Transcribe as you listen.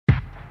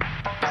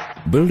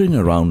building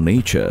around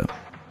nature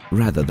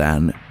rather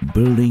than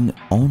building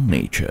on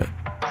nature.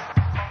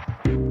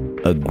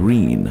 A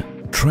green,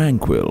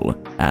 tranquil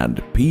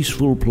and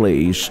peaceful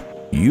place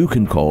you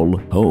can call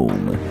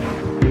home.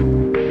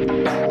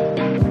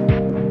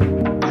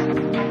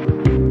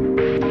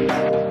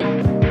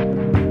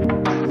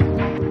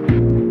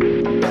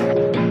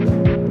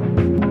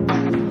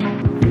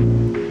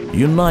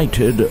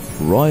 United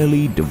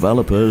Royally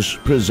Developers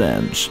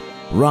presents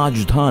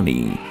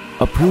Rajdhani,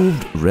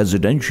 approved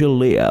residential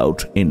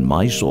layout in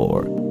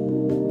Mysore.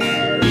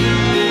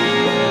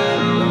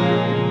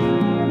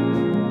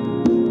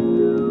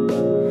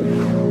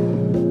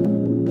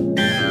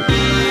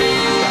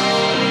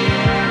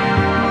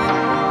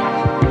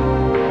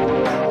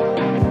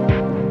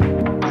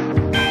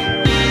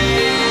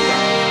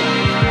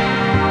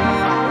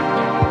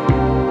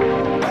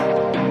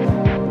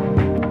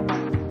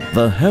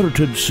 The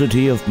heritage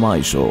city of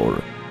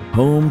Mysore,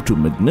 home to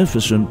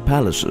magnificent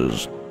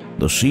palaces,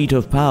 the seat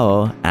of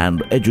power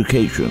and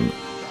education,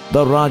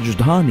 the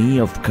Rajdhani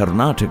of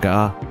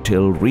Karnataka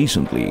till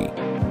recently.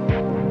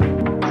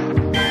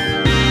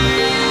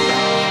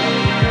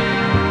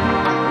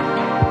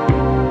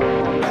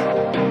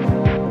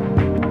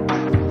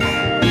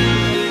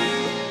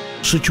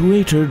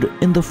 Situated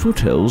in the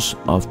foothills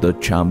of the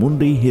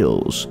Chamundi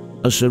Hills,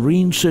 a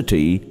serene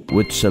city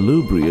with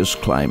salubrious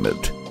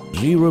climate,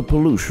 zero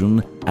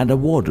pollution and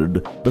awarded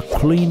the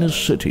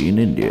cleanest city in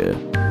India.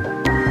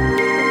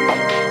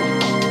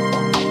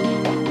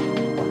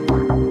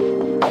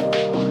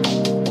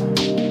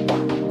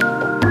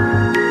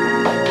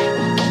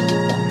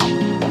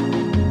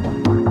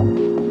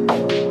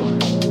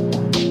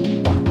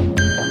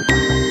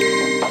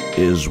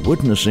 Is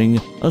witnessing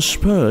a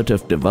spurt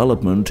of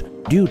development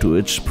due to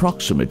its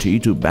proximity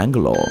to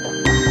Bangalore.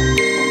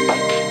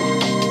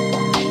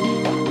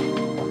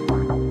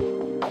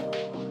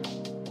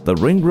 The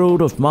Ring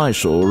Road of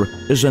Mysore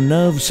is a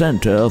nerve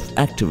center of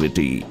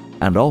activity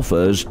and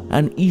offers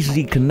an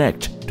easy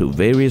connect to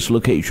various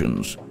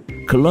locations.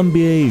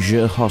 Columbia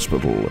Asia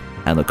Hospital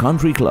and the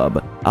Country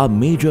Club are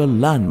major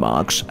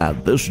landmarks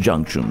at this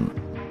junction.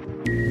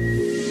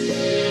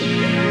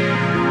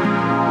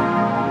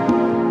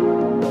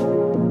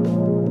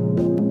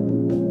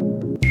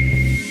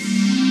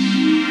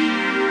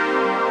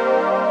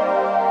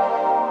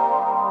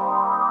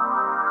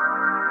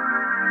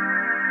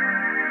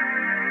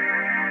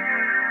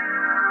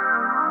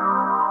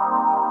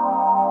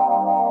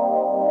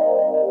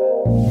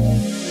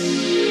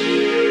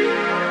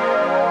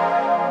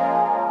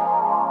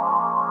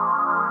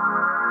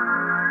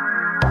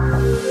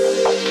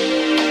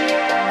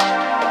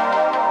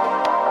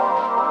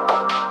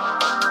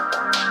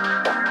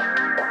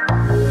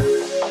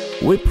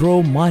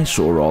 Wipro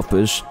Mysore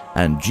office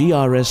and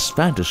GRS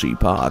Fantasy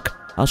Park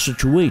are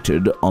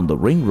situated on the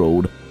Ring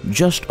Road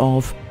just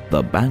off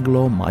the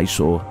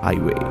Bangalore-Mysore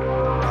highway.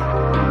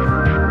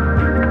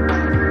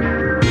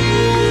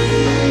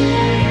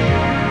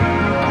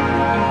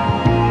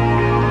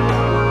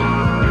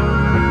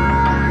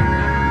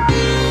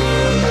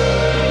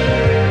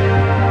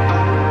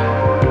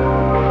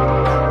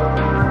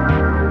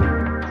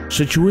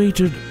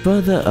 Situated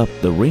further up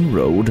the Ring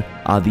Road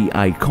are the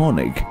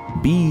iconic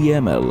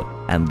BEML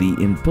and the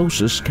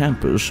Infosys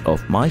campus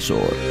of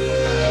Mysore.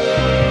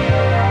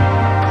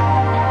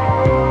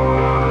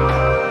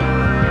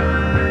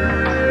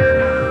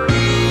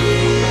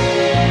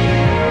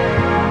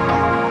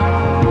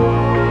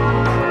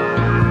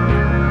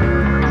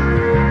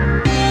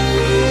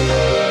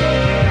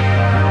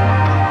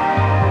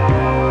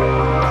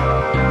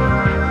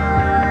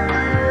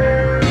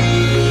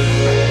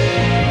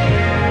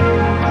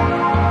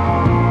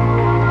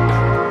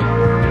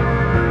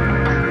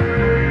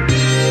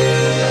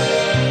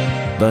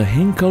 The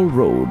Hinkle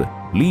Road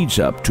leads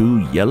up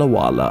to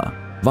Yellawala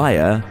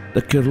via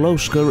the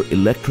Kirloskar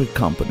Electric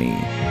Company.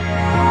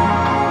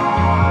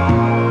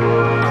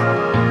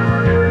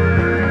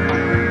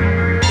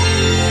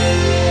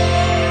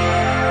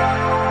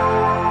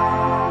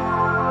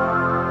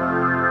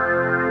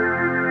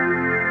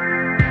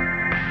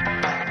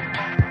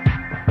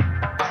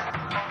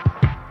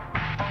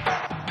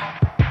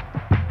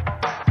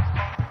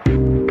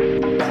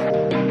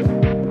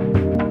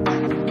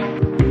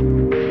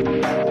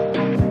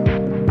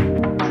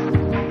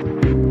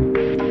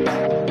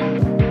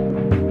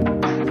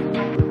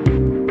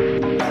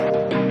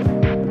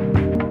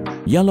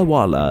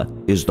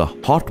 Yellawala is the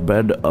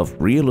hotbed of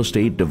real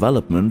estate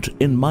development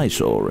in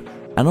Mysore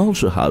and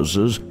also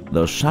houses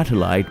the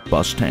satellite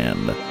bus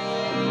stand.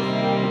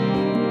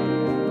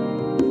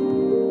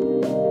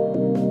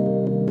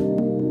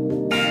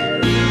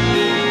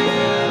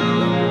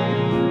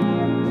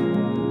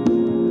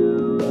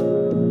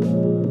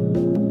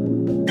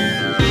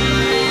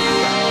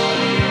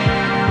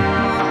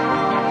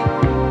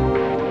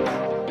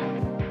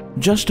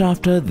 Just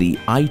after the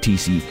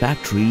ITC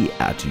factory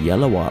at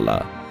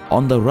Yellawala,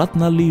 on the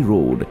Ratnalli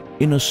Road,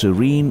 in a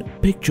serene,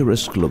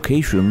 picturesque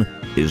location,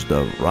 is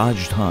the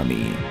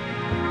Rajdhani.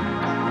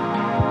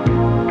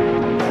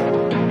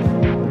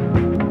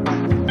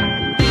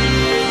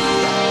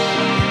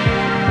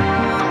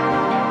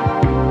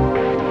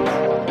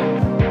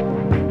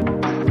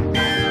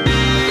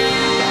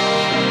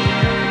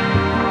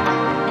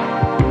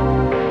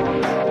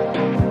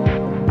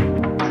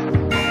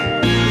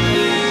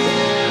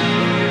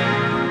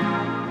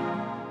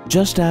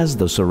 Just as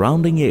the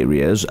surrounding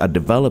areas are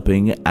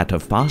developing at a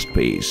fast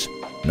pace,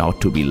 not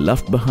to be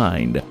left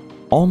behind,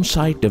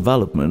 on-site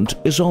development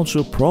is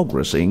also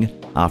progressing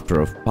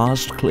after a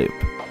fast clip.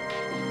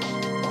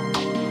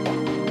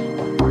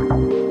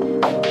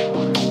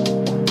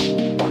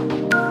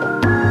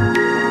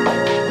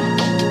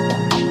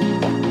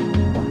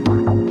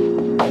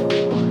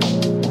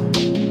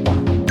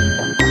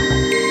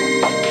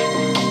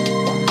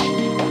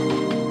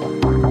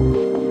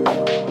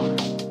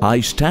 High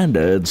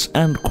standards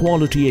and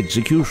quality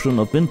execution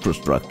of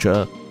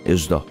infrastructure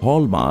is the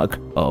hallmark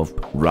of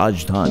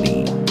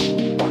Rajdhani.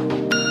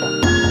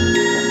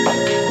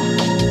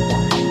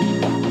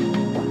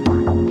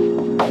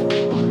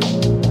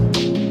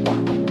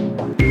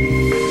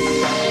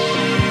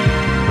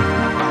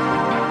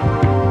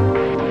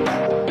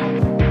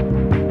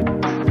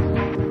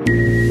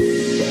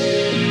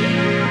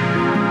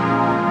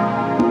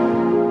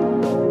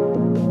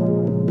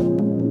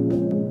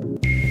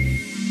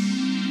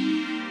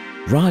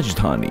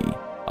 Rajdhani,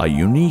 a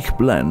unique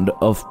blend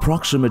of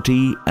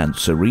proximity and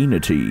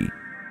serenity.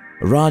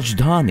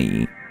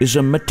 Rajdhani is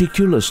a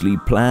meticulously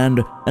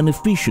planned and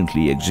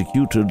efficiently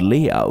executed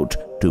layout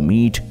to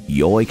meet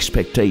your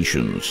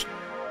expectations.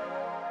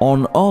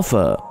 On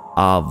offer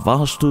are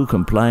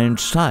Vastu-compliant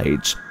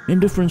sites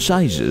in different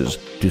sizes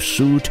to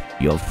suit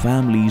your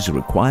family's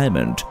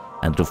requirement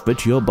and to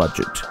fit your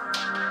budget.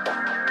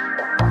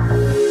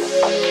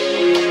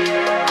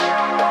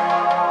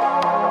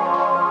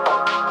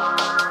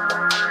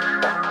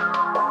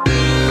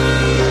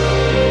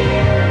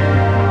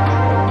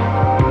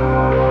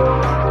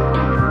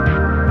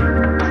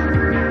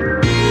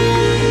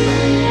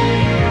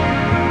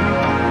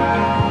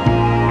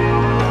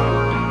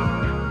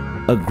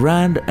 A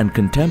grand and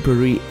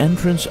contemporary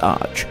entrance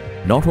arch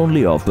not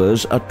only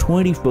offers a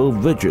 24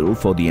 vigil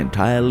for the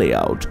entire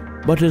layout,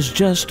 but is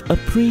just a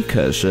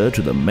precursor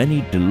to the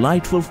many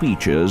delightful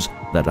features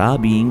that are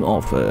being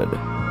offered.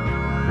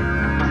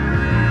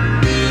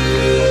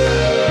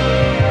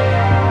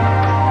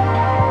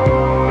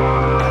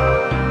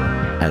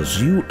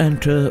 As you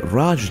enter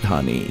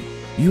Rajdhani,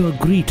 you are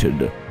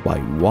greeted by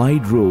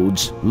wide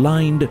roads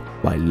lined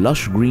by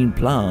lush green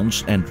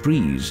plants and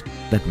trees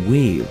that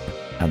wave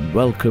and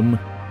welcome,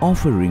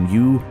 offering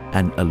you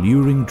an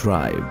alluring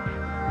drive.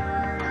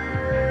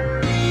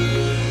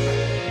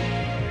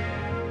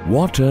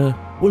 Water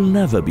will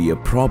never be a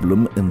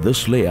problem in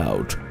this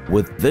layout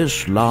with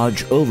this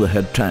large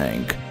overhead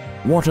tank.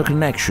 Water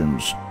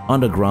connections,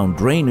 underground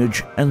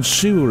drainage and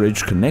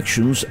sewerage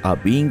connections are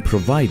being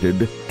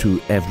provided to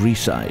every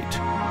site.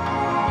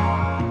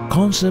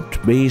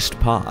 Concept-based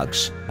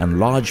parks and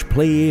large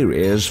play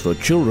areas for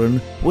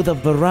children with a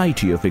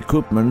variety of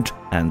equipment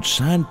and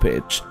sand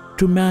pits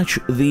to match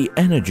the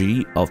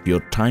energy of your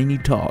tiny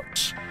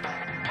tots.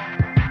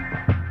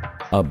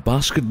 A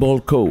basketball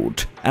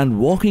court and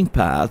walking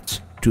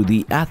paths to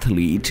the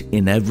athlete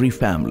in every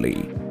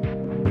family.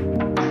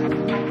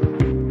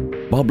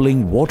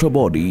 Bubbling water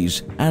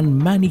bodies and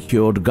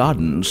manicured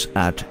gardens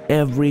at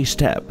every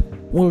step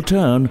will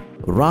turn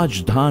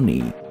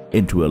Rajdhani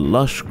into a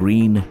lush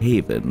green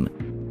haven,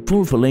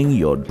 fulfilling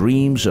your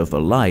dreams of a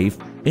life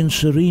in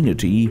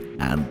serenity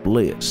and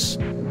bliss.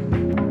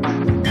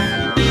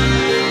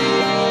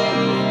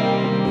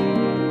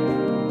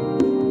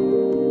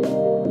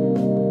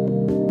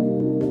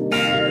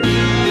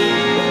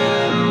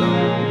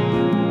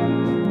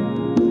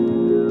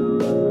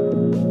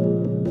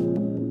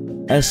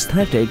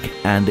 Aesthetic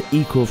and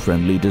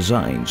eco-friendly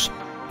designs,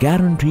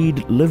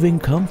 guaranteed living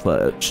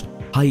comforts,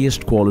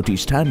 highest quality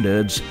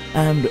standards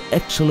and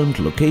excellent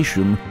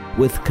location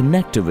with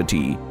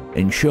connectivity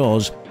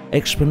ensures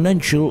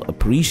exponential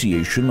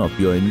appreciation of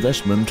your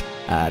investment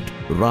at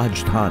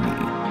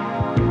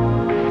Rajdhani.